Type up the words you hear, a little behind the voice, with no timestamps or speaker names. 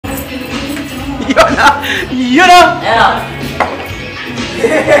Yun o! Ayan o.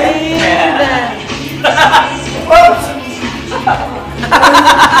 Oops!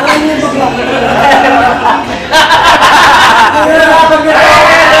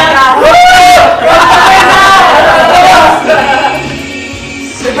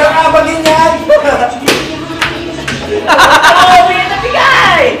 Nagkakabagin yan! Oo,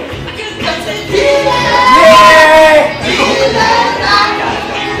 pinabigay! Yay!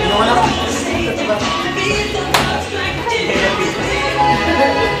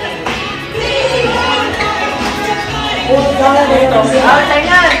 Ah,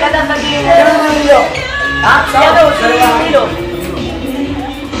 tingnan! Kadang sabihin mo. Ha? Siya daw, silo.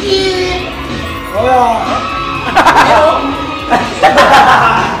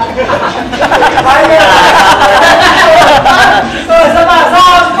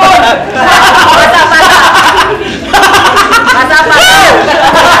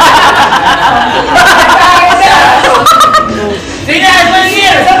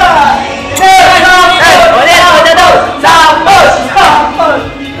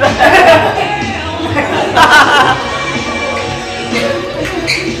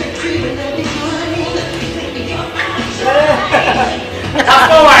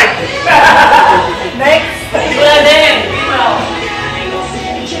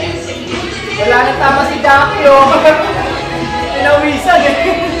 Wala na tama si Jackie, oh. Pinawisan, eh.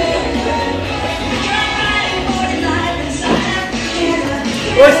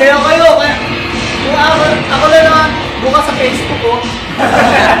 Uy, sayo kayo. Kung ako lang naman bukas sa Facebook, oh.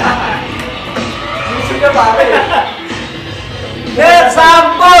 Gusto ka pare, eh.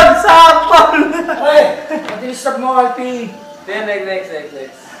 Sample! Sample! Ay, matinisap mo, Alpi. Next.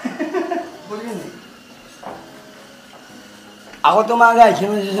 Bulin, eh. Ako tumagay,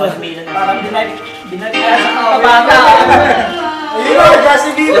 sino susunod? Parang binagay sa kabata. Ayun o,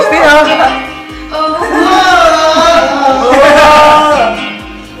 Jacinto! Justin o!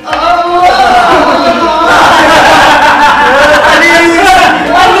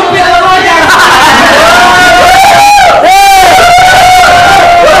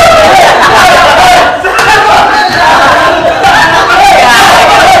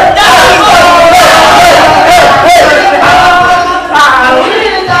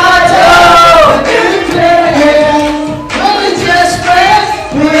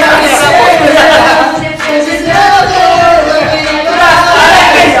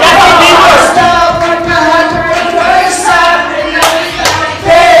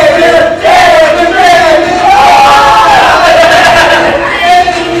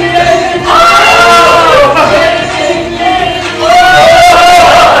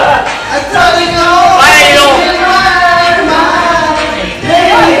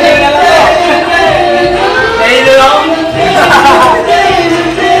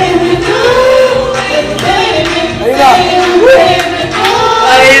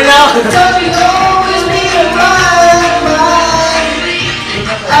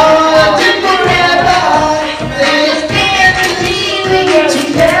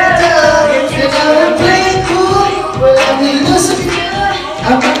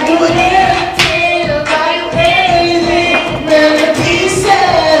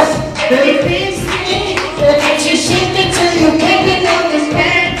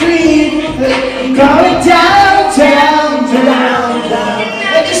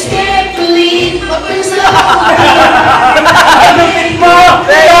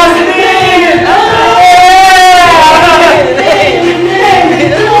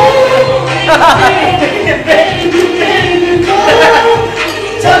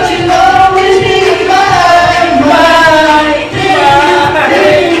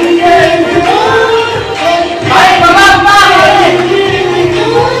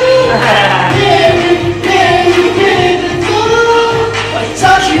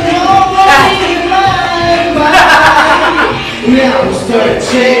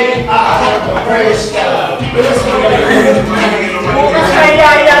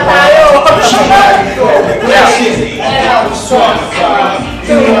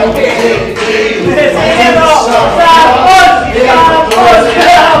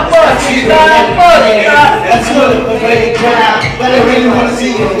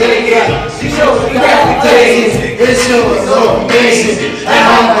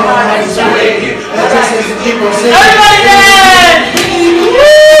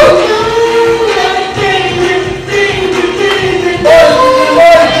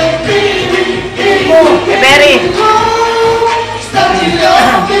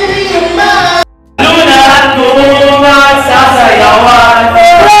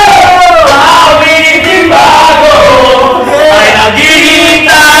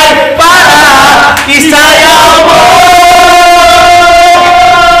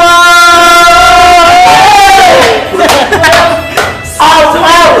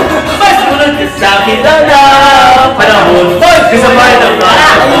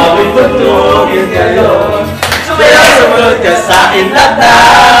 tugtugin ngayon. Sumunod ka sa akin lahat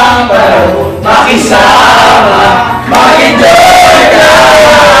para makisama, mag-enjoy ka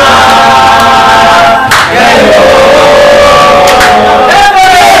ngayon.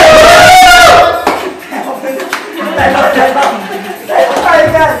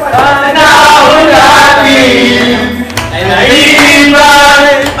 Panahon natin ay naiman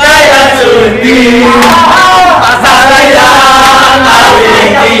ay nasundin. Masasayang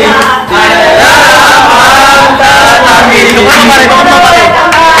awitin ay nalaman tatangin.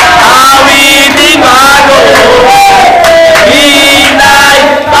 Awitin bago hinay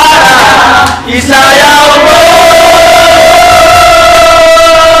para isayaw mo.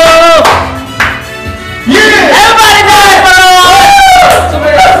 Everybody dance, bro!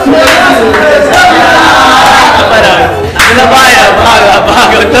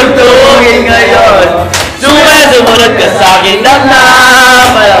 Bago tugtugin ngayon. Sumunod ka sa akin na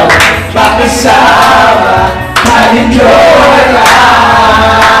makisama, mag-enjoy ka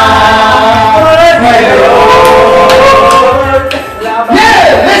ngayon.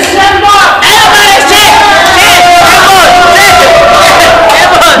 Yeah! Let's stand up! Everybody shake!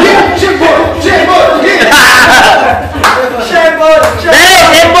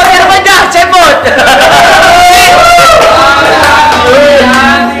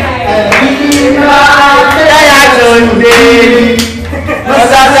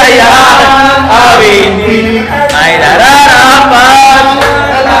 Masasayang awitin ay nararapat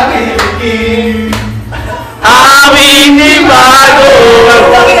awitin bago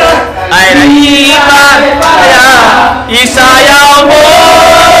ay naiipan kaya isayaw mo.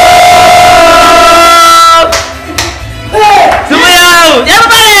 Sumayaw!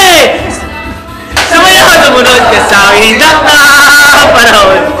 Everybody! Sumayaw! Sumunod ka sa akin na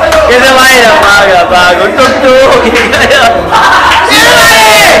panahon. Kasabay ng mga bagong tugtugin ngayon.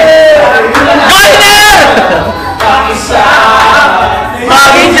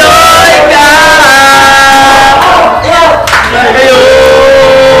 Mag-enjoy ka ngayon.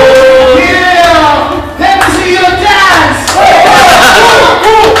 Let me see you dance.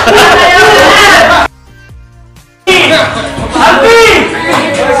 Alpi!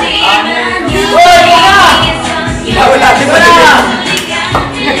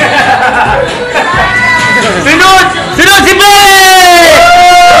 Sunod! Sunod si Bey!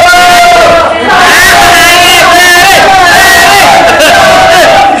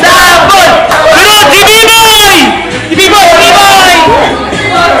 Sabon! Sunod si B-Boy! Si B-Boy! Si B-Boy!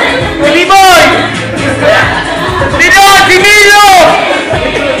 Si B-Boy! Sunod si Milo!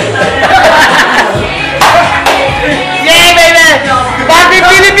 Yay, baby! Party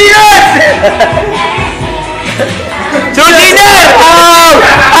Pilipinas! Suliner! Ow!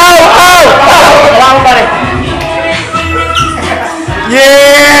 Ow! Ow! Ow! Pare!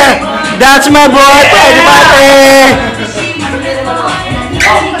 Yeah! That's my boy! Pwede pate!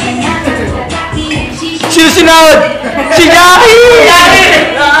 Sino sinawad? Si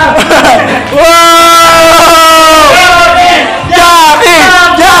Jackie! Wow! Jackie!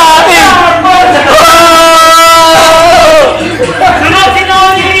 Jackie! Wow! Sunod si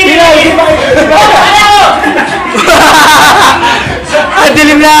Noni! Ang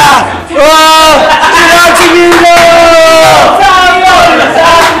dilim na! Wow! Sunod si Milo!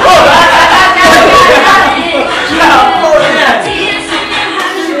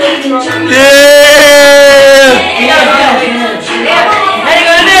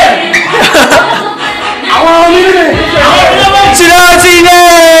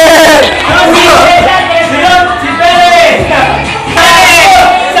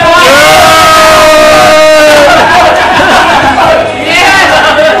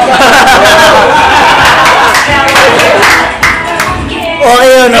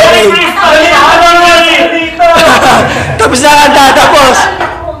 Okay yun, okay. Tapos na kanta, tapos.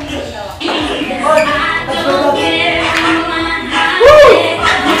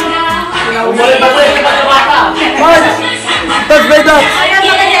 Touch by touch.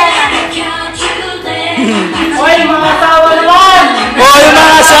 Oy, mga asawa naman! Oy,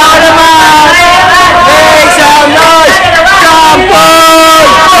 mga asawa naman! Hey, sound noise! Kampon!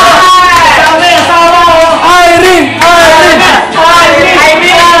 Irene! Irene!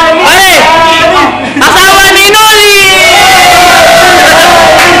 Irene! Asawa ni Noli!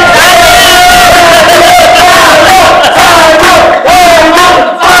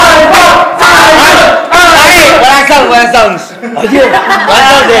 Walang sounds! Audio!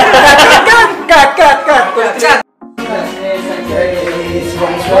 Walang sounds eh! Cut!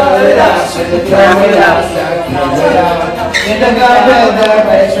 Swallow it up, throw it up, in the garden, the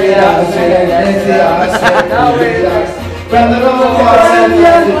place we are, from the road,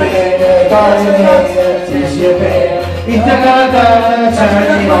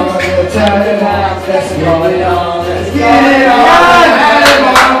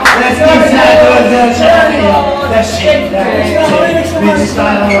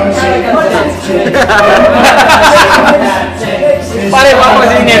 Pare, vamos a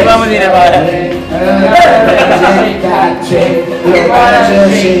dinero, vamos a dinero.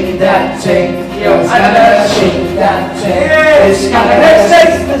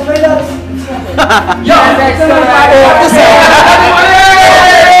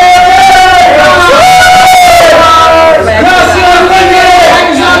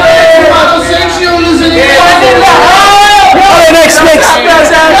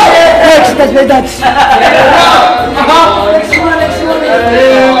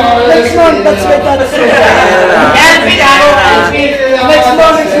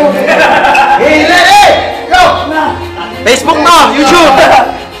 Facebook no, YouTube.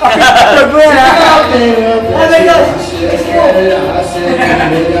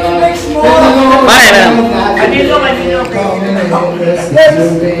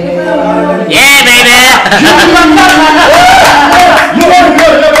 Yeah, baby.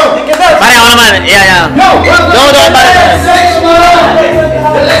 Pare, ako naman. Yeah. Don't, pare.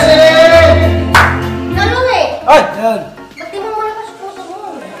 Ay! Ba't di mo muna pasupuso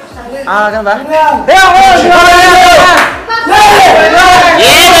mo? Ganun ba?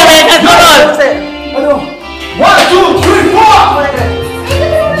 Yeah, baby, let's go on. ano? 1, 2, 3, 4!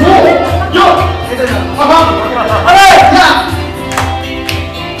 Yo! Aray!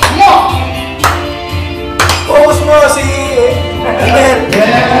 Mo! Focus mo si Imer.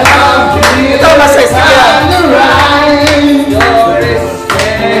 Ito nasa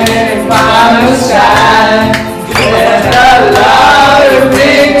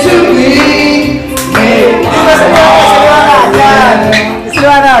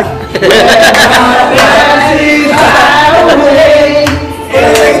Siliwanag.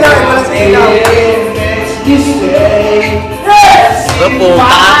 Puta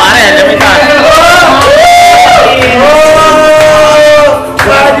ka, pare. Lamitan.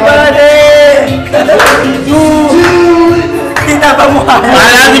 Tinapa mo ka.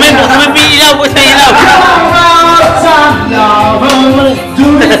 Pare, namin ilaw. Puta ilaw.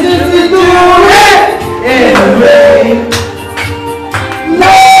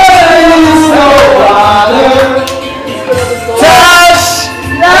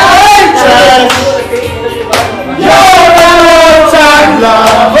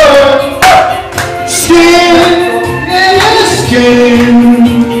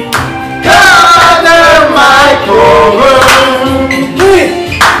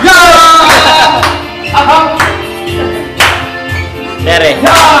 Tere.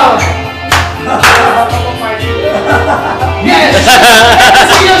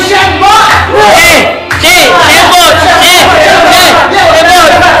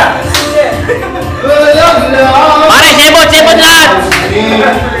 Sipot lahat!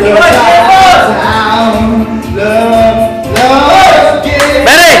 Bere!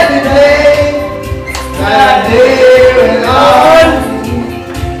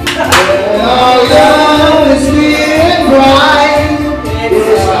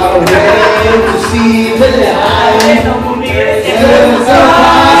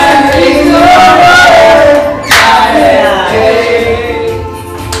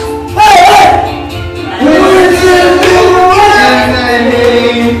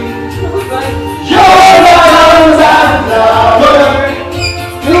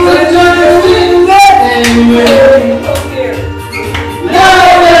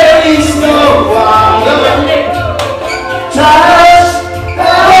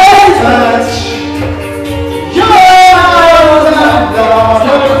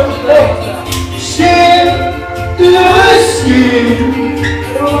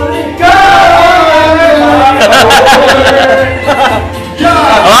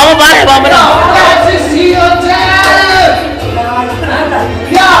 Vamos, pare, vamos na.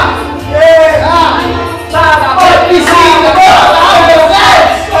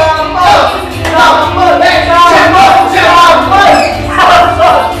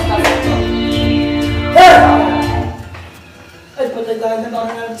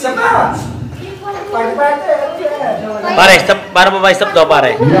 Pare, stop, para ba stop daw,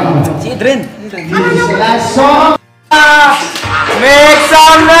 pare? Si Idrin. Make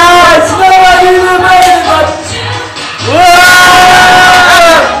some noise! Nobody knows!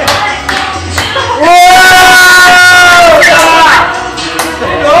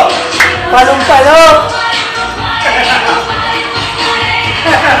 Palong-palong!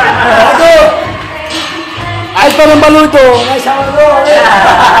 Ako! Ay, palong-palong ito! May sama ko!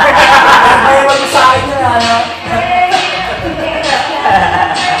 May wag sa akin na, ano?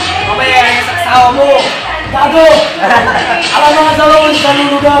 Mamaya, yung saksawa mo! Gago! Alam mga asawa mo sa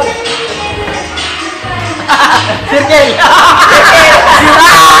lulugar! Circle!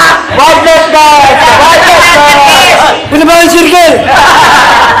 Budget guys! Budget guys! Ano ba yung circle?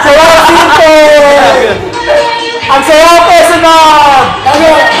 Sayaw Jacinto! Ang sayaw po, sunod!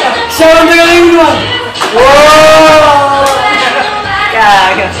 Ano? Siya ang nagaling naman! Wow!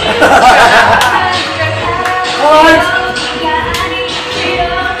 Gaga. Alright!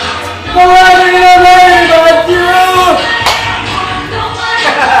 Nobody knows about you!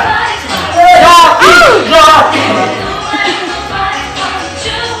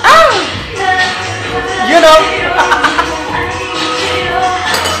 You know?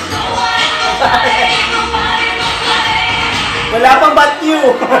 Wala pang bat you!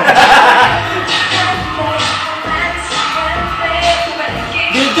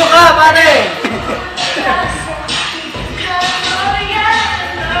 Video ka, pare!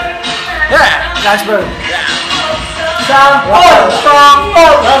 Flashburn! Sampol!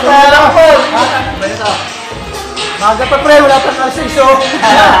 Sampol! Sampol! Maga pa pre, wala pang kalsis oh!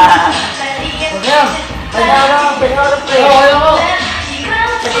 Huwag yan! Pahinga lang pre! Okay ako.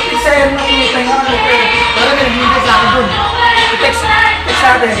 Sakit isa yan ng pahinga lang pre! Parang nag-hintay sa akin dun. I-text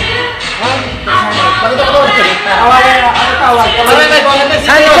natin! Pagod ako dun. Tawagan na! Ano tawag?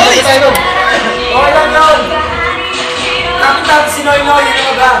 Saan yung police? Okay lang yun! Kapit natin si Noy Noy, yun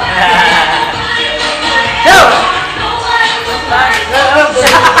ang ba? Yo!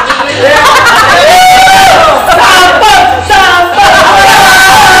 Sampol! Sampol!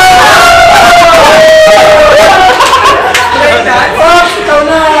 Oh, ikaw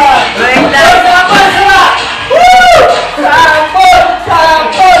na! Break dance. Sampol! Sampol!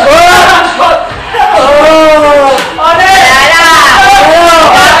 Sampol! Sampol! Oh! Ode!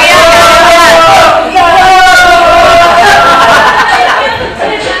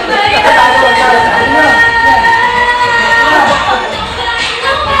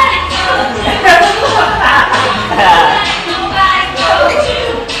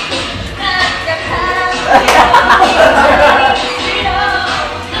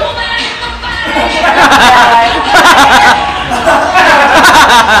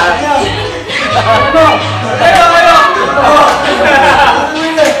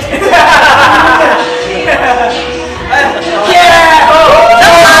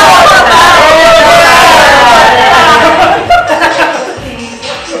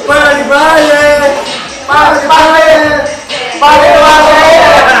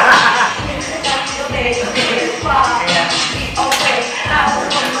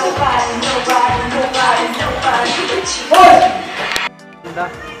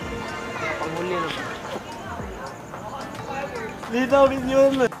 Litaw rin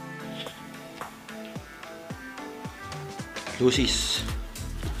yun. Lucis.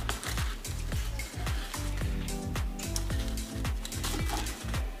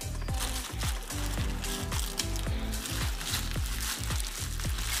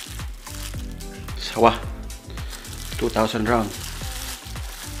 Sawa. 2,000 round.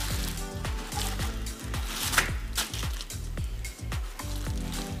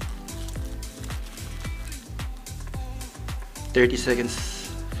 $30 seconds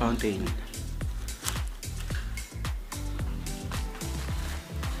fountain.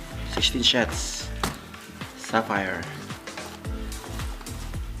 16 shots. Sapphire.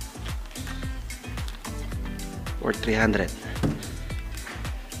 Worth 300.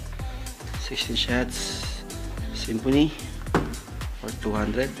 16 shots. Symphony. Worth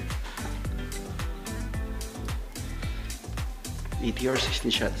 200. Meteor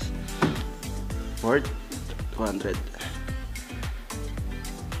 16 shots. Worth 200.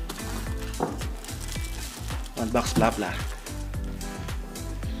 One box bla bla.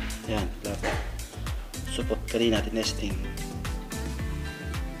 Yan, bla bla. Support ka rin natin nesting.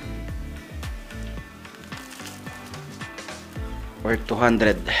 Worth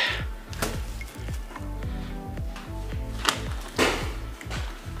 200.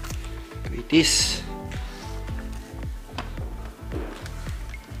 Kritis.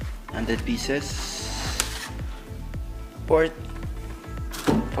 100 pieces. Worth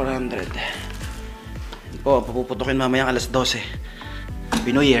 400. Po, papuputukin mamayang alas 12.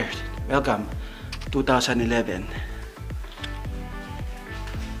 Happy New Year. Welcome. 2011.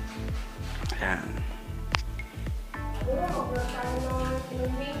 Ayan.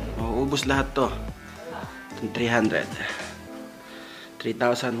 Ubus lahat to. 300.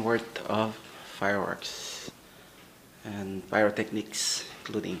 3,000 worth of fireworks. And pyrotechnics,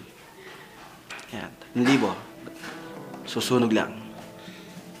 including. Ayan. 1,000. Susunog lang.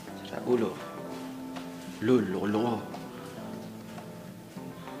 Sa ulo. Loko-loko.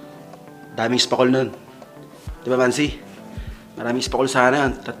 Daming spakol nun. Di ba, Mansi? Maraming spakol sana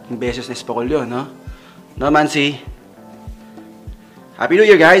yun. 3 beses na spakol yun, no? No, Mansi. Happy New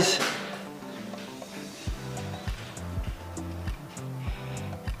Year, guys.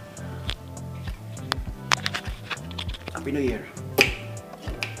 Happy New Year.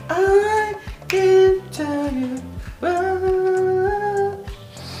 I can tell you.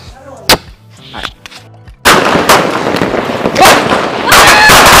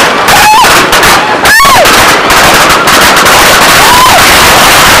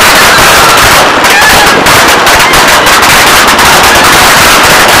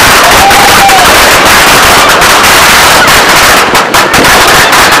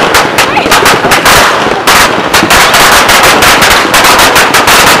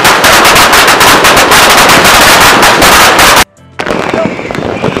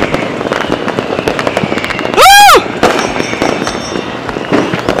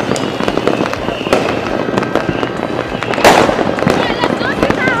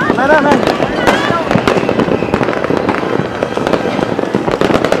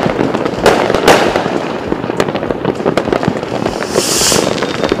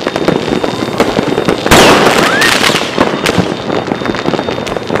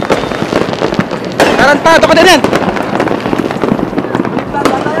 Tarantado ka din yan!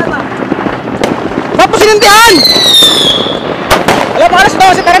 Ba't mo sinindihan? Alam mo, alas daw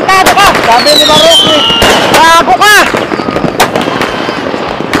si tarantado ka! Sabi ni Marok eh! Bago ka!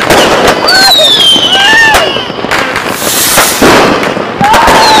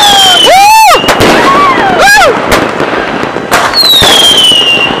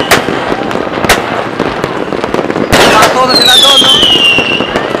 Bato na sila doon, no?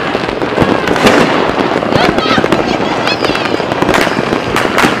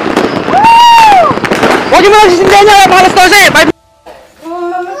 Huwag mo lang sisindihan niya, mga alas 12!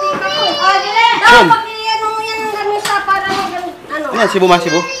 Mamunti ka po. Dapat pagpilihan mo yan ng gamisa para ano. Ano yan, Cebu ma,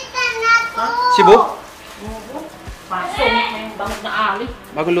 Cebu? Cebu? Paso, may bangus na ali.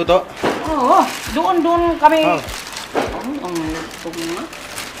 Bagong luto? Oo, doon kami. Oh. Ang lutong nga.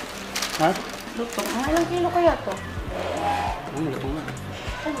 Ha? Lutong nga. Ilang kilo kaya to? Luto nga.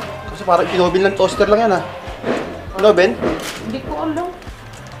 Kasi parang kinobin lang, toaster lang yan ha. Kinobin? Hindi ko alam.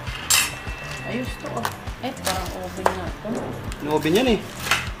 Ayos to oh. Parang oven nga to. Kinobin yan eh.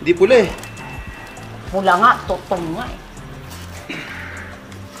 Hindi pula eh. Mula nga, totong nga eh.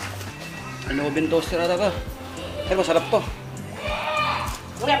 Ano oven toaster ata ka? Ay, masarap to.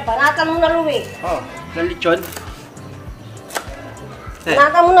 Ngayon, banatan mo na luwi. Oh, ilang lechon?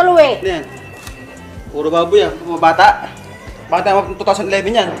 Banatan mo na luwi. Ano yan? Puro baboy yan. Mga bata. Bata mo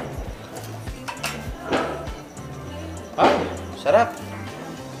 2011 yan. Ah, sarap.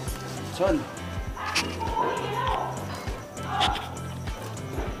 Son.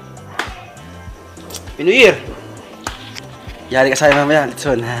 Happy New Year! Yari ka sa'yo mamaya,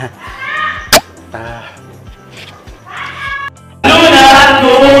 Litson. Luna't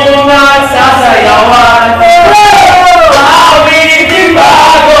kung magsasayawan, awiting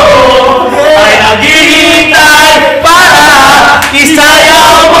bago ay naghihintay para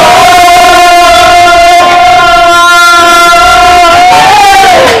isayaw mo.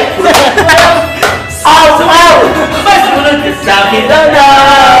 Aw! Mas sunod ka sa'kin na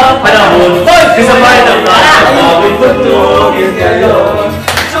panahon kasabay ng mga awit mo tugin ngayon.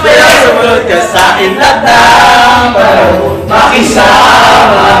 Sumunod ka sa'kin lahat ng panahon,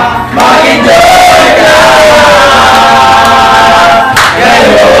 makisama, mag-enjoy ka ngayon.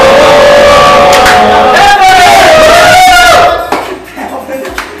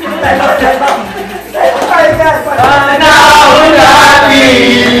 Panahon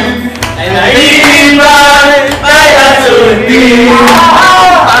natin ay naibay ay nasundin.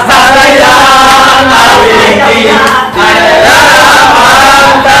 Masasayang awitin ay nalaman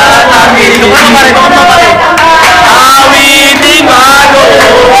natin. Awitin bago,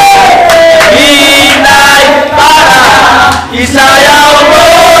 hinay para isayaw mo.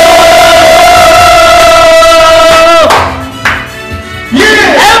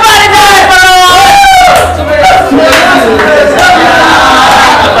 Everybody dance, bro!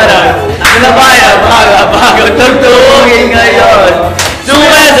 Sinabayan, bago tugtugin ngayon.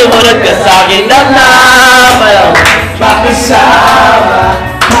 Sumunod ka sa'kin na naman, makisama,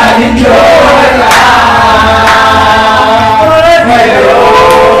 mag-enjoy ka ngayon.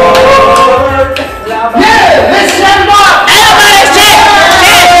 Yeah! Let's stand up! Everybody shake!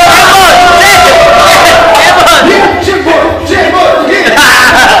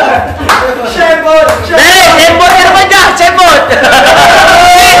 Shebot! Hey! Shebot ka naman dyan! Shebot!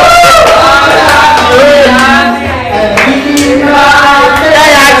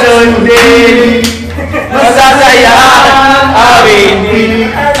 Masasayang awitin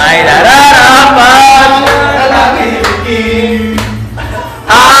ay nararapat.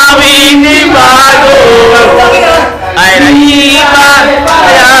 hindi bago ay naiiba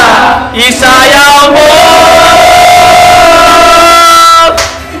kaya isayaw mo.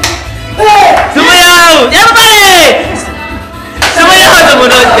 Sumayaw! Yan ba pare? Sumayaw!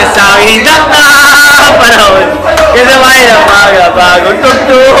 Sumunod ka sa akin ng panahon. Kasabay ng mga bagong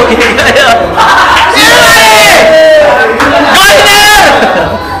tugtugin kayo. Yan ba pare? Golden!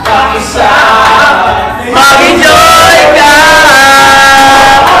 Mag-enjoy ka!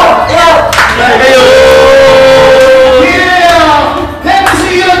 Kayo! Let me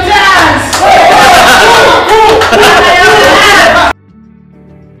see you dance!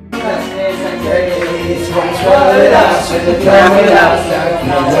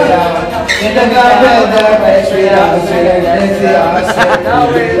 In the garden, the place we love,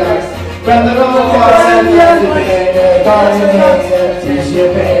 from the road and the garden, teach your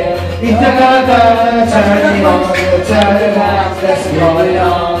pain. In the garden, turning on, turning on, let's go on,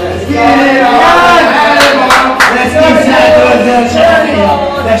 let's get it on, let's keep that turning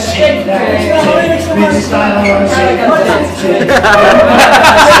on, let's shake that, we just find our shake that.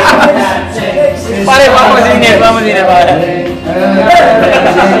 Pare, vamos sini, pare.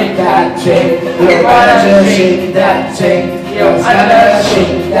 Shake that chick, you gotta shake that chick, you gotta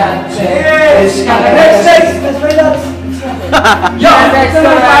shake that chick. It's gotta shake. Yo, next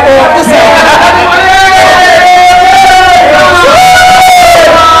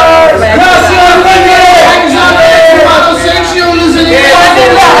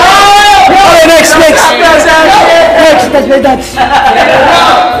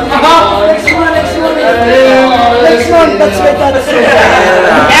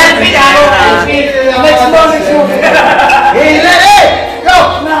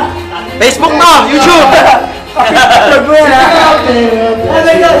Facebook no, YouTube.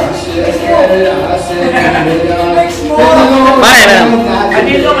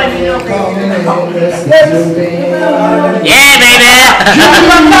 Yeah, baby.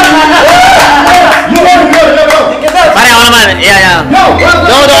 Pare, ako naman. Yeah. No,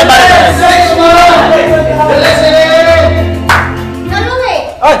 pare. Ano eh?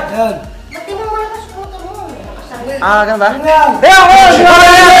 Ay! Ba't di mo malakas puto mo? Ah, ganun ba? Hey!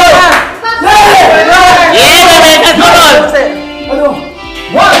 Yeah, baby. Let's go on. Ano?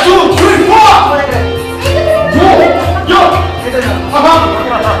 1, 2, 3, 4!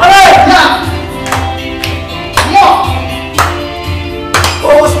 Yo!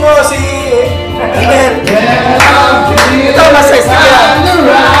 Focus mo si... Amen. Ito, nasa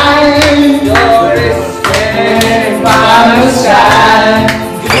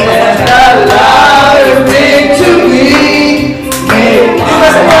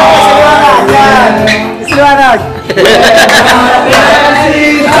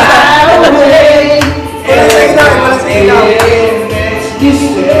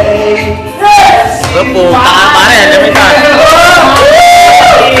Puta ka, pare. Lamit ka.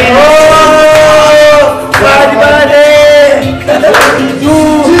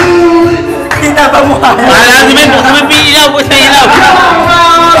 Kita pa mo. Parang si Men, ilaw po sa ilaw.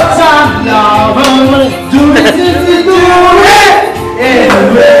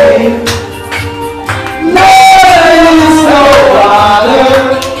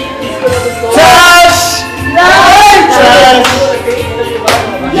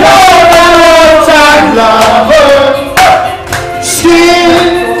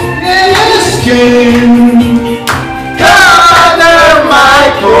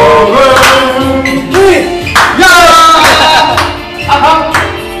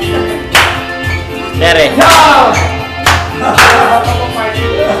 Tere.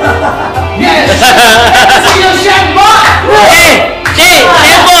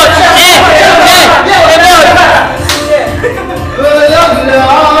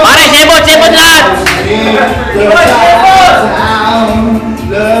 Pare, sebot lahat.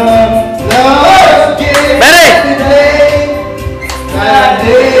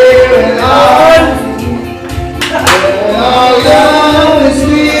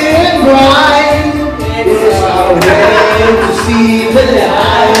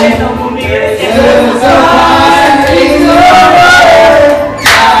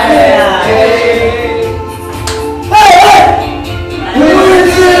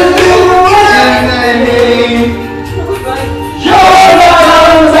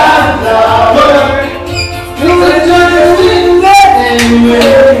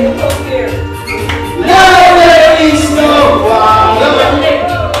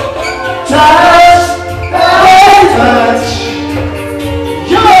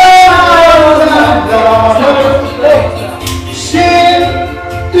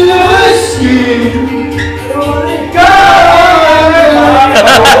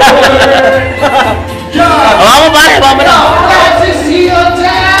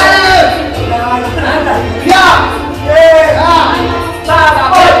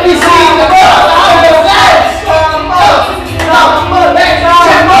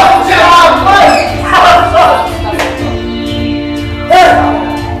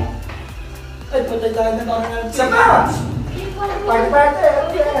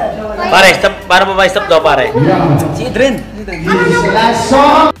 Paano ba stop daw, pare? Si Idrin. Last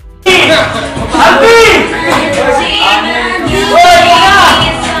song. Alpi!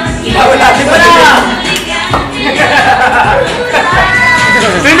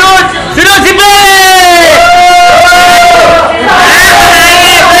 Sunod! Sunod si Bre!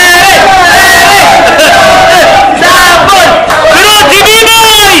 Sabon! Sunod si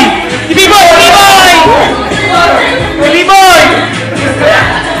B-Boy! Si B-Boy! Si B-Boy!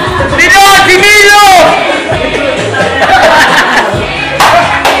 Sunod si Milo!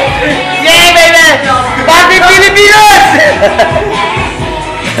 Yay, baby! Party Pilipinas!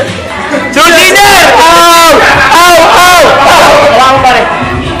 Sultiner! Ow! Ow! Ow! Ow! Pare.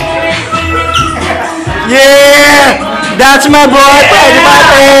 Yeah! That's my boy, Pwede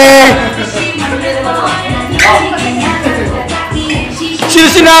Pate! Sino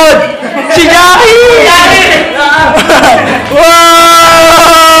sinawad? Si Jackie!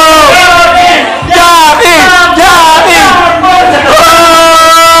 Wow! Jackie! Jackie! Wow!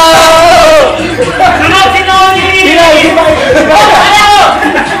 Sunod si Noni!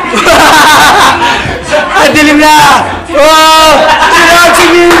 Ang dilim na! Wow! Sinawad si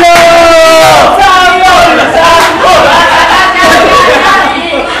Milo!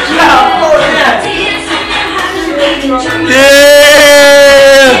 Yeah!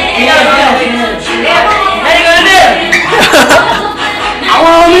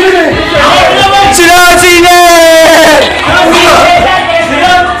 Sinawad si Iner!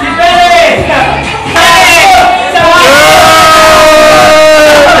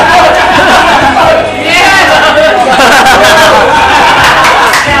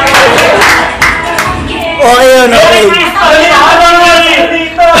 Okay yun, okay.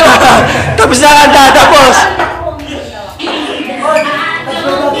 Tapos na kanta, tapos.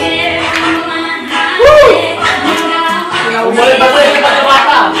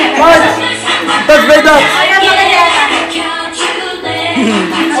 Touch by touch.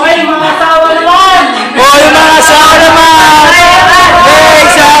 Oy, mga asawa naman! Oh, yung mga asawa naman!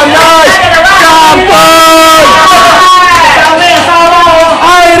 Make some noise! Kampon!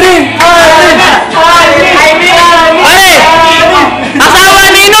 Irene! Irene! Pare! Asawa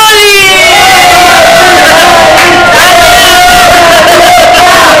ni Noli!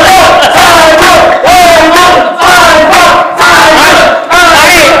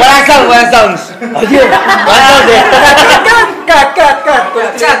 Walang sounds. Ayun. Walang sounds eh. Cut.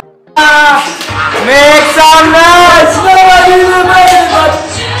 Make some noise! Nobody naman!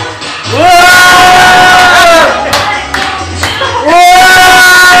 Wow!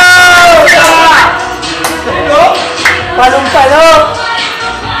 Wow! Palong-palong!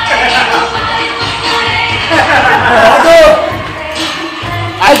 Bago!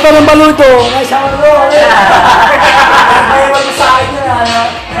 Ay, parang baluto! Nasa ano? May wala sa akin yun,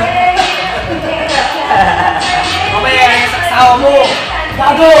 ano? Mamaya, yung saksawa mo!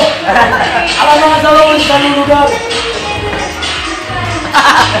 Bago! Alam mga asawa mo sa anong lugar?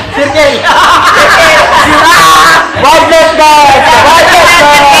 Circle! Wildlife guys! Wildlife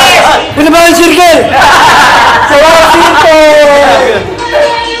guys! Ano ba yung circle? Sa Jacinto!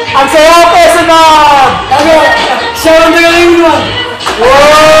 Ang saya ko sa nag! Ano? Siya ang nagaling naman!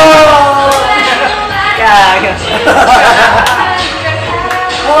 Wow! Kaga!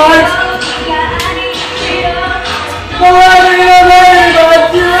 Alright! Nobody naman but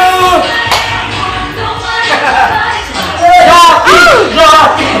you! Rocky!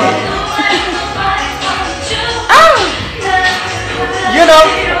 You know!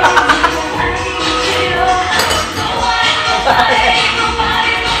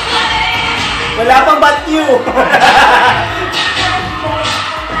 Wala pang but you!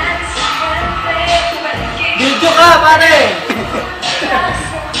 Video ka, pare!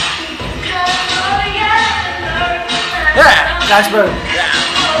 Casper!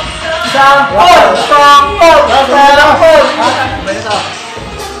 Sampol! Sampol! Sampol!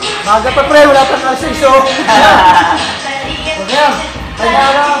 Maga pa pre, wala pang asis oh! Huwag pahinga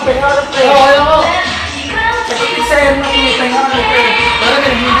lang, pre! Okay ako! Sagot isa yan, pahinga lang pre! Wala ka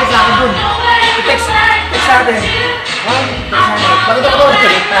naghihintay sa akin dun! I-text natin! Bakit ako doon?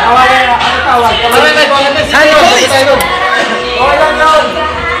 Tawagan na, ano tawag? Saan yun? Okay lang yun!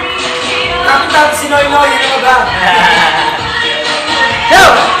 Kapitan si Noy Noy, yun mo ba? Yo!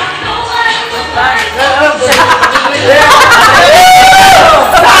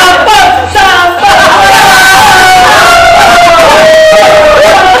 Sampal! Sampal!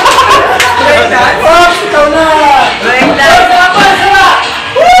 Ikaw na! Sampal!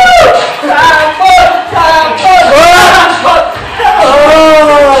 Sampal! Sampal!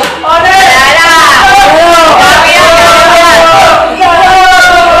 Oh!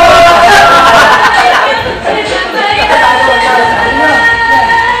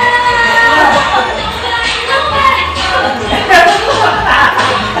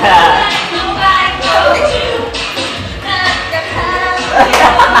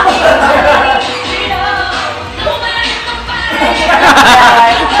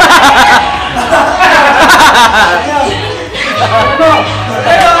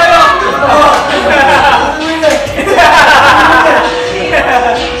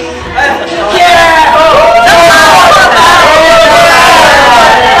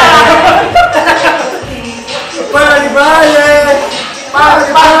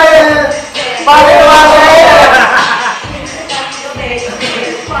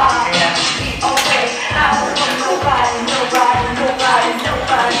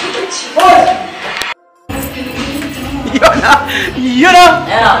 Yun o!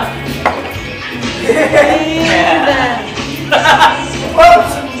 Ayan o.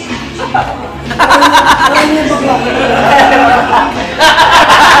 Oops! Parang yung bakla.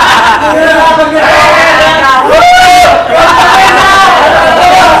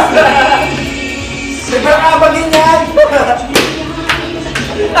 Sobrang kabagin yan!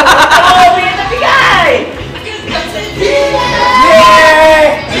 Oo, pinabigay! Yay!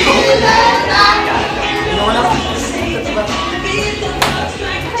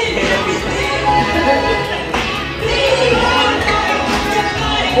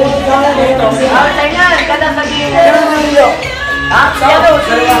 Tingnan, kada sa gilid. Ha? Sa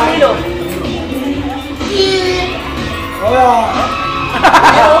Kilo.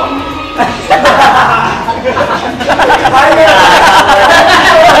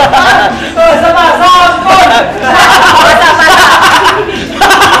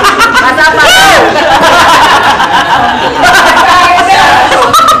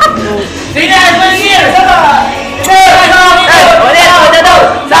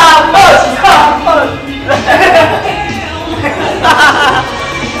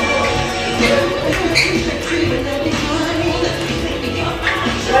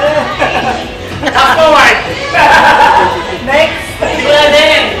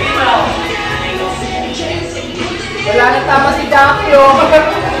 Wala na tama si Jackie, oh.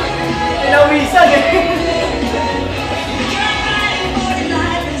 Pinawisan, eh.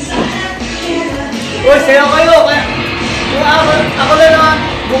 Uy, sayo kayo. Ako lang naman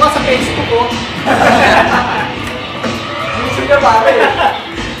bukas sa Facebook, oh. Gusto ka ba, eh?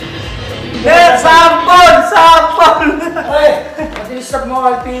 Sample! Sample! Ay, matinisap mo,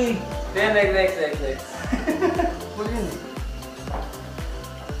 Alpi. Next. Pulin.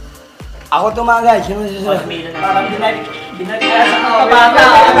 Ako tumagay. Sino susunod? Parang binagaya sa kabata.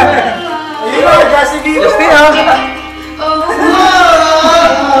 Ayun o, Justin,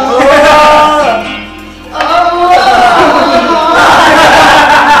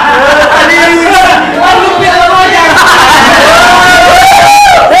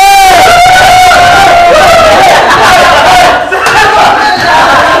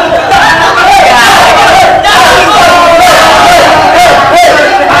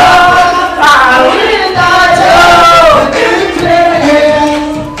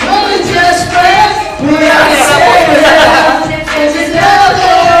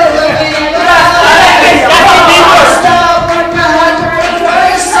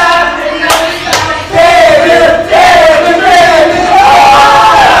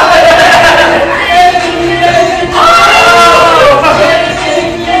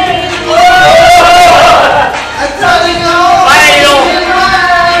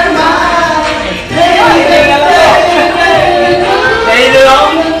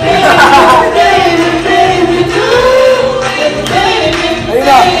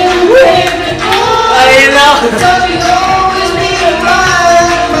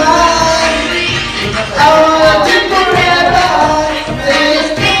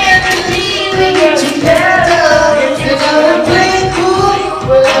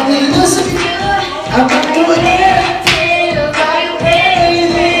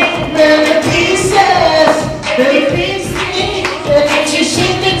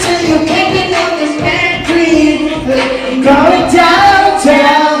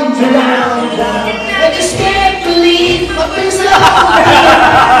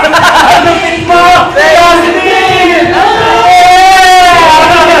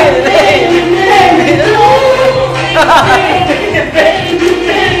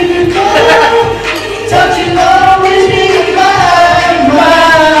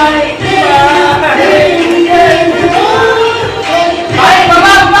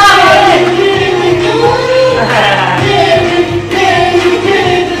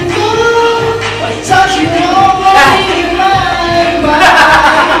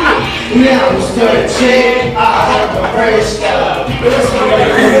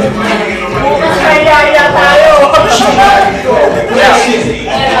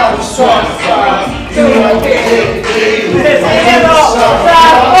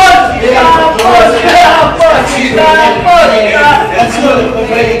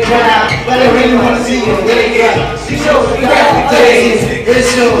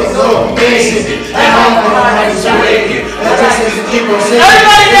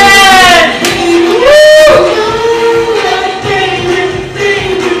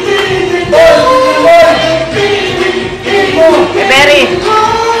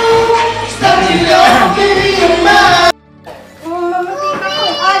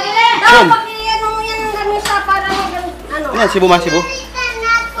 Cebu mas Cebu?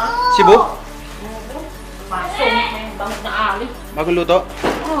 Cebu? Pasok, may bangs na ali. Bagong luto?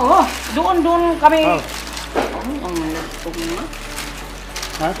 Oo, doon kami. Oh. Ang lutong na.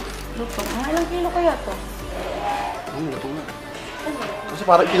 Ha? Lutong. Mga ilang kilo kaya to? Luto nga. Kasi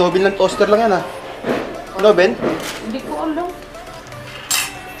parang pinobil ng toaster lang yan, ha? Pinobil? Hindi ko alam.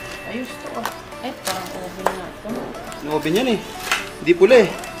 Ayos to ah. Parang oven nga ito. Pinobil yan eh. Hindi pula eh.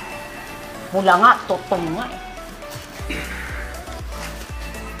 Mula nga, totong nga eh.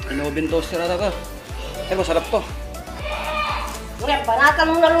 Pinobil toaster ata ka. Masarap to. Ngayon,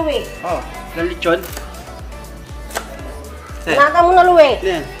 panatan mo na luwi. Oh, ilang lechon? Panatan mo na luwi. Ano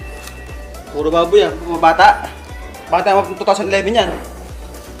yan? Puro baboy yan. Puro bata. Bata mo 2011 yan.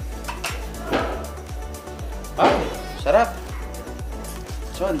 Ah, sarap.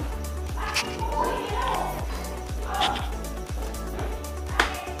 Son.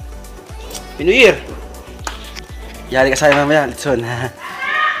 Pinuir. Yari ka sa'yo mamaya, Litson.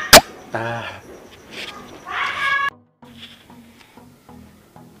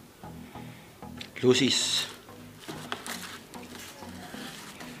 Lucy's.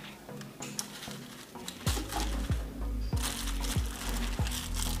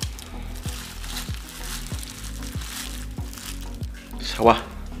 Sawa.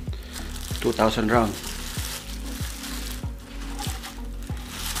 2,000 round.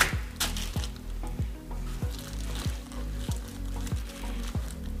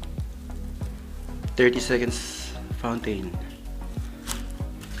 "30 seconds fountain.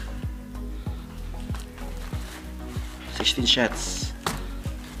 16 shots.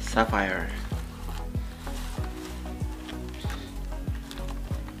 Sapphire.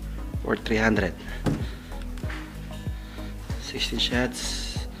 Or 300. 16 shots.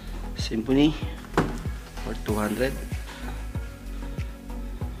 Symphony. Or 200.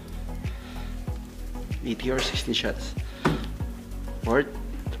 Meteor, 16 shots. Or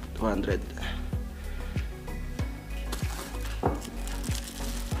 200.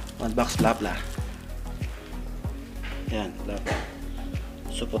 1 box Blabla. Yan, Blabla.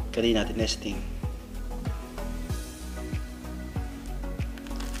 Support kanina natin nesting.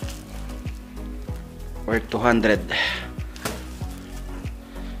 Or 200.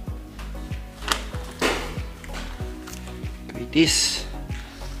 This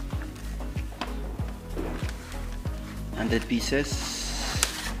 100 pieces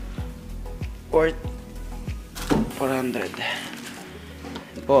or 400.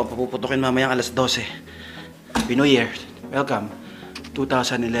 Po, papuputukin mamaya alas 12. New Year. Welcome.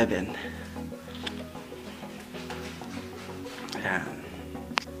 2011. Ayan.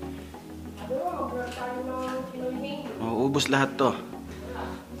 Ubus lahat to.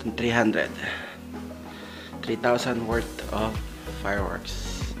 300. 3,000 worth of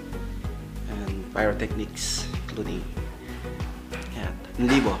fireworks and pyrotechnics, including 1,000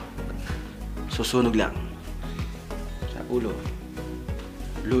 susunog lang sa ulo.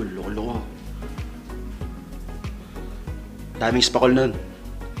 Loko-loko. Daming spakol nun,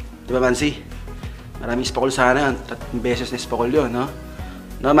 di ba, Mansi? Maraming spakol sana. 3 beses na spakol yun, no?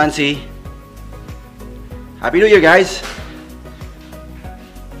 No, Mansi? Happy New Year, guys!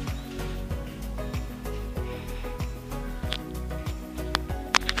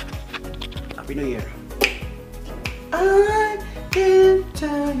 Happy New Year. I can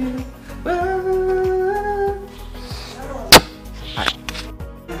tell you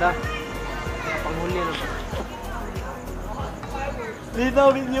Ganda. Panghuli na ba?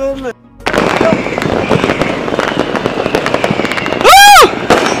 Linawin yun. Man.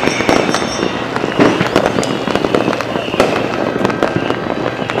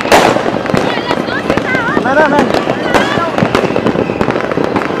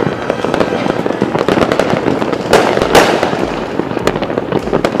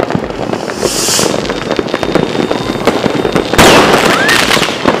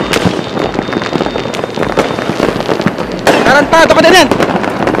 Tarantado ka din yan!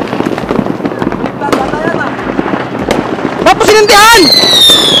 Ba't mo sinindihan?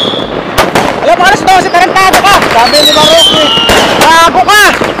 Alam mo, alas 12, tarantado ka! Sabi ni Marok eh, bago ka!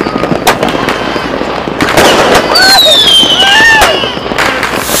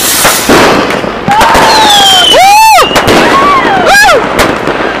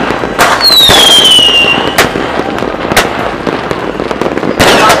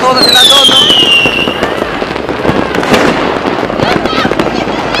 Bato na sila doon, no?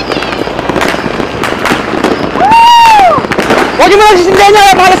 Huwag mo lang sisindihan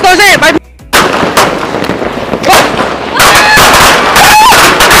niya, mga alas 12!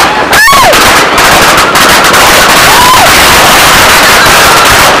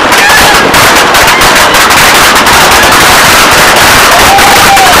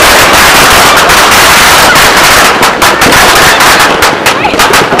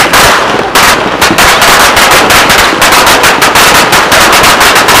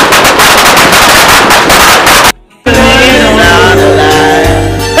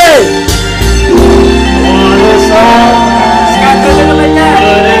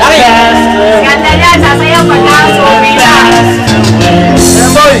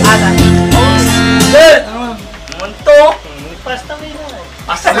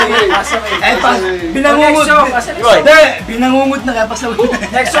 Binangungot. Hindi, binangungot na kaya pasawin.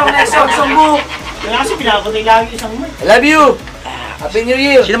 Next song mo. Kaya kasi pinapatay lang isang mic. I love you. Happy New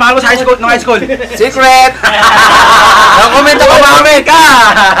Year. Sino mahal mo sa high school? Nung high school? Secret. Comment ako, comment ka.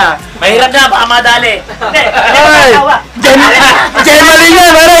 Mahirap na, baka madali. Hindi, Ay! Gemalin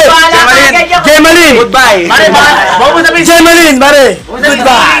yan, pare! Gemalin! Goodbye! Mare, bago mo sabihin Gemalin, pare!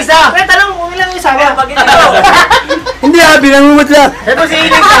 Goodbye! isa. Pre, tanong kung ilang isa ba? Pag ito. Hindi binangungot lang. Ito si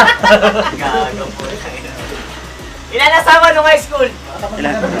Elisa. Ilan asawa nung high school?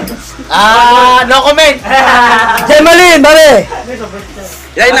 No comment. Gemalin, pare!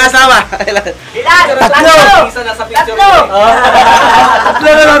 Ilan yung nakasawa? Ilan? Tatlo. Tatlo. Tatlo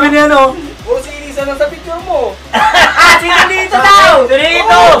na namin yan, oh. Sino dito daw? Sino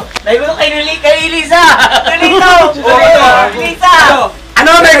dito? Nagulo kay Elisa. Sino dito? Elisa.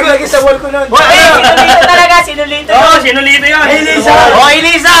 Ano may lagi sa wall ko nun? Sino dito talaga? Sino dito? Oo, sino dito yun? Elisa.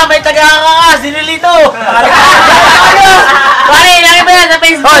 Elisa, may taga-kaka. Sino dito? Pare, ilagay mo yan sa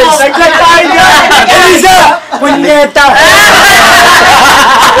Facebook. Hoy, nag-vlog tayo dyan! Elisa! Punyeta!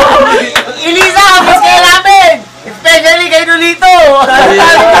 Elisa, miss kayo namin! Especially kay Nolito!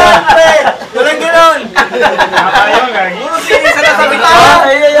 Walang gano'n! Puro si Elisa na sa bitaw!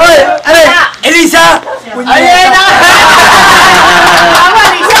 Hoy! Ano? Elisa! Ayun na! Tama,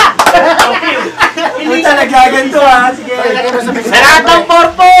 Elisa! Elisa, naglaganto ha! Sige! Saratang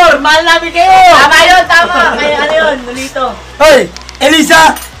porpor! Mahal namin kayo! Tama yun, tama! Kaya ano yun, Nolito? Hoy!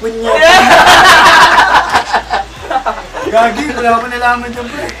 Elisa! Punyeta! Gagi, wala ko nalaman dyan,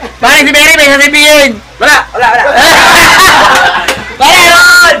 pre. Pare, si Mary may sasabihin! Wala! Pare,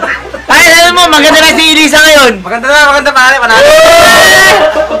 yun! Pare, alam mo, maganda na si Elisa ngayon! Maganda pare, panalo!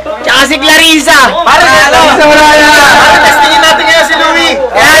 Tsaka si Clarissa! Pare, Elisa, wala yan! testingin natin ngayon si Louie!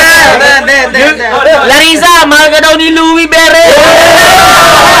 Hindi. Larissa, mahal ka daw ni Louie Bere!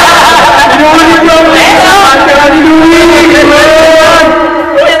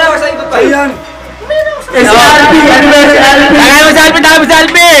 Ayan! Eh, si Albi! Ano ba si Albi? Tagay mo si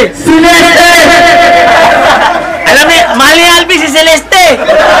Albi! Celeste! Alam mo, mahal ni Albi si Celeste!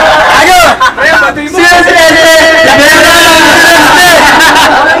 Ano? Si Celeste!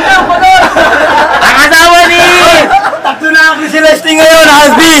 Ang asawa ni... Tatlo na ako si Celeste ngayon,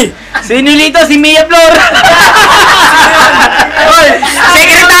 Albi! Si Nilito, si Mia Flor!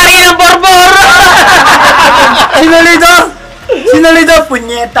 Sekretary ng Borbor! Sinalito,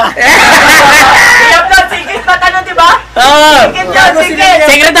 punyeta! Mia Flor, sikit pa tanong, diba? Oo! Sikit!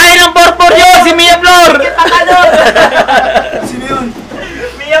 Sekretary ng Borbor yun, si Mia Flor! Sikit pa tanong! Sino yun?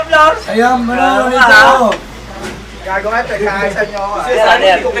 Mia Flor! Ayan, manalo nito ako! I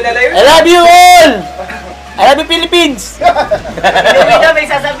love you all! I love you Philippines! Hindi na may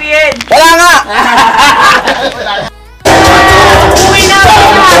sasabihin! Wala nga! Uwi na!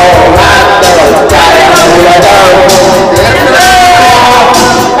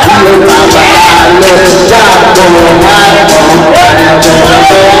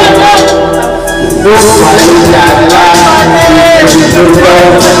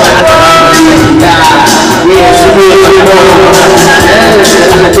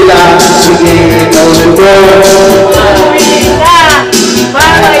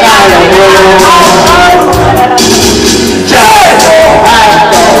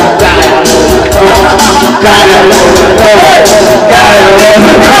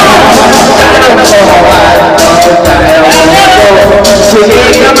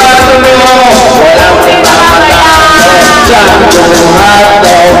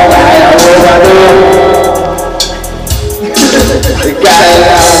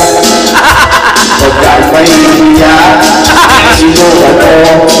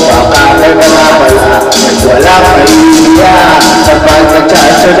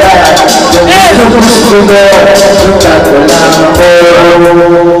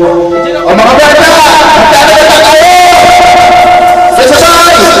 O mga bata! Magkakita kayo!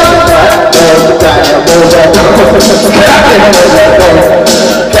 Sasabay!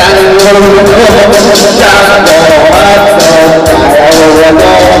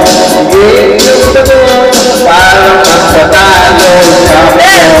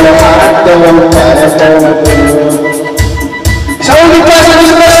 Sa ulit ka sa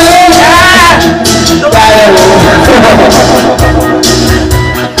gusto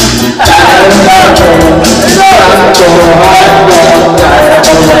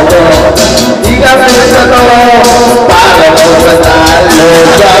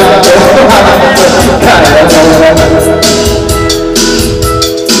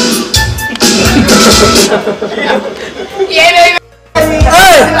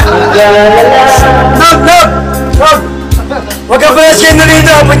Hey! Knock, knock! kay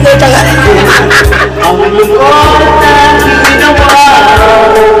Nolito, punyeta ka. Ang lungkot na ginawa.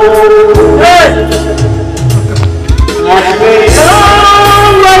 At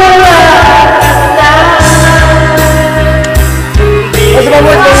ngayong wala na. Mas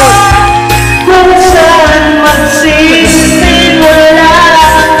mamut mo. Kung saan magsisimula.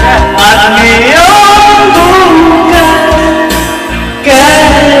 At ngayong bukas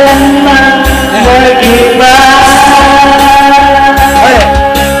kailanman mag-iba.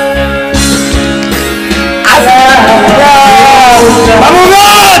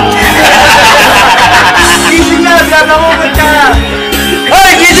 Mamugot! Gising na! Mamugot ka!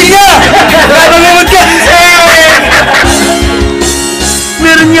 Hoy, gising na! Mamugot ka!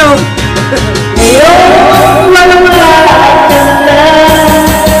 Meron nyo! Ngayon, malawala ka na.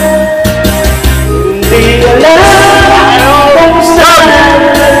 Hindi alam kung saan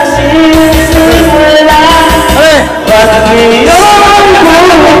nagsisimula. At ngayong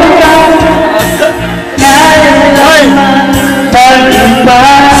bukas kailanman mag-iba.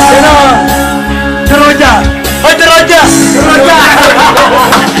 Sino? Turodya! Hoy, Turodya! Turodya!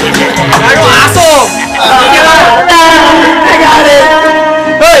 Ano aso? Nagalit!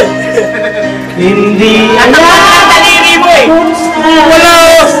 Hoy! Hindi alam daliri mo eh. Wala!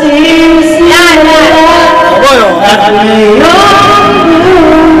 Yan! Aboy, oh. At nag-iba.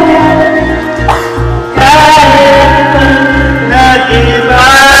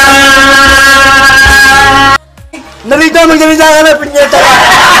 Nalito, magdalita ka na, punyeta ka!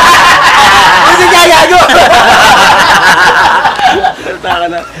 Kasi gagago!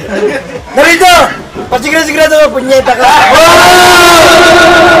 Nalito! Pasigurado mo, punyeta ka!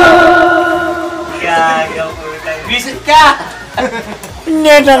 Visit ka!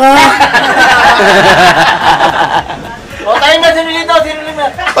 Punyeta ka! O tayo na, sinulito, sinulito.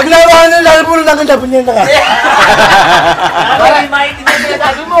 Pag nawahan na, lalapulong lang ka, punyeta ka! Parang maintindihan sila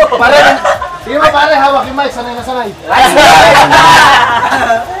sabi mo. Pare, sige mo pare, hawak yung mic, sanay na sanay.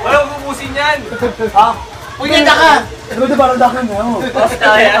 Walang pupusin yan. Punyeta ka! Ano parang dakan na ako?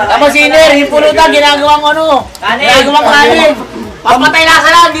 Tapos siner, yung pulutan, ginagawang ano? Ginagawang kanin. Papatay lasa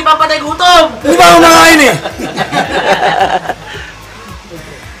lang, hindi papatay gutom. Hindi ba ako makain eh?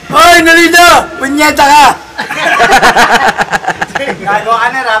 Hoy, Nalito! Punyeta ka! Gagawa ka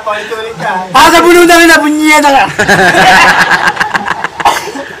na, rap, ulit-ulit ka. Asa punutan na, punyeta ka!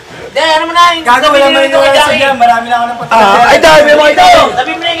 Hindi, ano mo na, Gago, wala mo yung sa dyan, marami na ako ng patuloy. Ay, dami mo ito!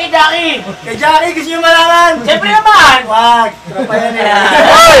 Sabi mo na kay Jackie. Kay Jackie, gusto nyo malaman? Siyempre naman. Wag, tropa yan eh.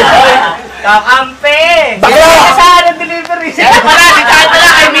 Hoy! Kakampi. Bakla! Saan ang delivery? Siyempre pala, si Jackie pala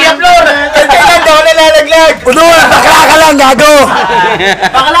kay Mia Flor. Kailan daw nalalaglag? Uno, bakla ka lang, gago!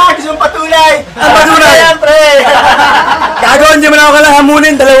 Bakla, gusto mong patulay. Ang patulay? Ayan, pre. Gago, hindi mo na ako kailangan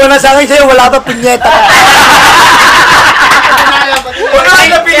hamunin. Dalawa na sa akin sa'yo, wala pa punyeta ka. Ay,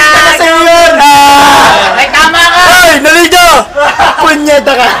 napilit ka sa yun. Ay, tama ka. Hoy, Nalito!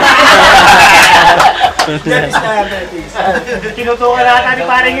 Punyeta ka! Betis na yan, Betis. Tinutukan natin ni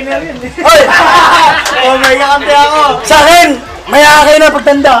parang yun yun. Hoy! Oh, may kakampi ako. Sa akin, may akay na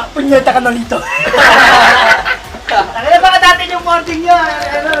pagtanda. Punyeta ka, Nalito. Ano ba dati yung boarding niya?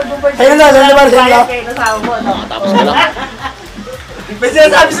 Sa'yo na, sa'yo na, sa'yo na. Kasama mo, no? May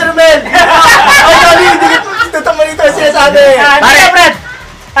sinasabi sa Ruben. Ay, sorry, hindi tutang mo rito ang sinasabi. Pare, Brad!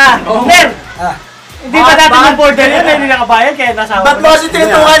 Mer! Hindi ba dati yung border yun? Hindi nakabayad kaya nasama Ba't mo kasi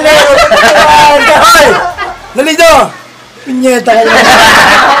tinutukan eh? Hoy! Nalito! Punyeta ka lang.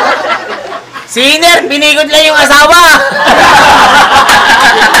 Siner, pinigod lang yung asawa.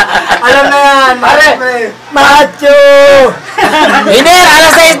 Alam na yan, pare. Macho! Siner,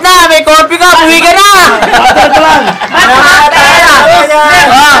 alas 6 na, may coffee ka, buwi ka na. Ito lang.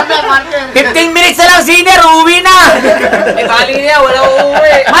 15 minutes na lang, Siner, uuwi na. Eh, bali niya, wala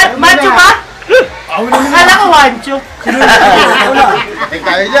uuwi. Macho ba? Akala ko wancho.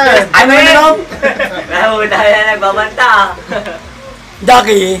 Tayo dyan. Ano yun, Rom? Wala na nagbabanta.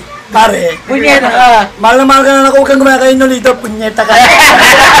 Jackie, pare. Punyeta ka. Mahal na mahal ka na ako, huwag kang kumakain Nolito. Punyeta ka.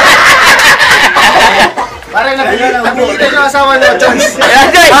 Pare, napikita yung asawa niyo, Chons.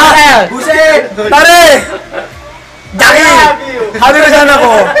 Buset! Pare! Jackie! Sabi ko sana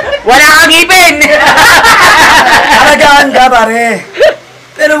ko, Wala kang ngipin. alagaan ka, pare.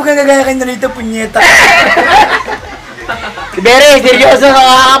 Pero huwag kang gagaya kay Nolito, punyeta. Bere, seryoso ka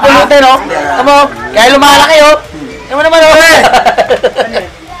kakapulutan, no? Tama, kaya lumalaki, oh. Tama naman, oh.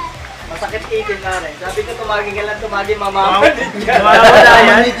 Masakit itin na rin. Sabi ko tumagin ka lang, tumagin mama.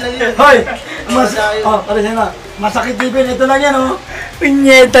 Hoy! Pare sana. Masakit bibin, ito lang yan, oh.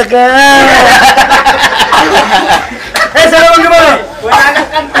 Punyeta ka! Eh, saan naman gumano? Wala nang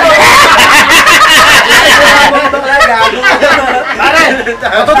kanto. Pare!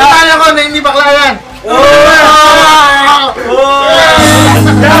 Matutunan ako na hindi bakla yan.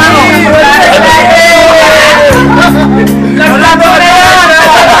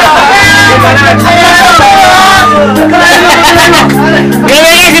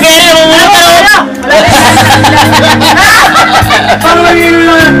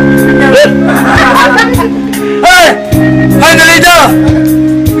 Ay, nalito!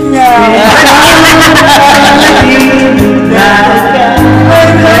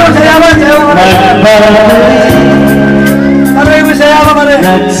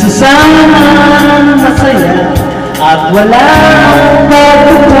 Nagsasama masaya at walang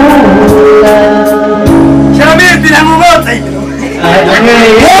pagkukulang. Shamir, pinangungot! At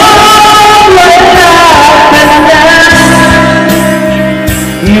ngayon wala ka na.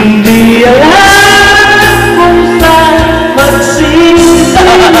 Hindi alam kung saan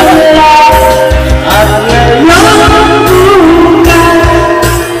magsisimula. At ngayon bukas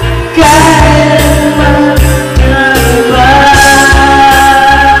kailan magkaiba.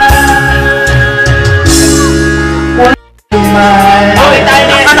 Okay, tayo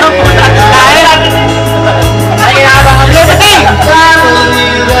na yan. Ay, inaabang ang lupati!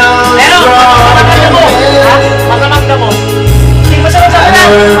 Pero, masamang mo. Ha? Masamang mo. Hindi masarap sa kanan.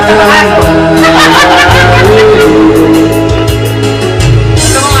 Masamang aso. Masamang aso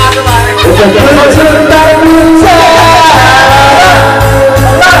ba?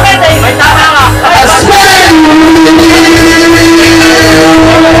 Bakit eh? May tama ka.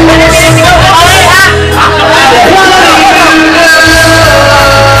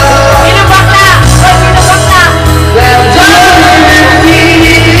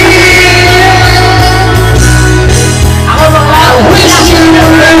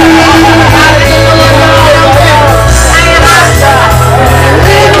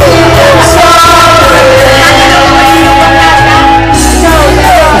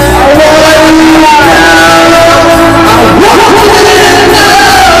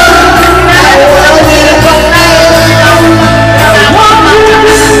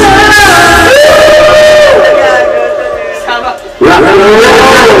 Rock and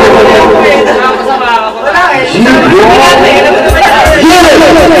roll!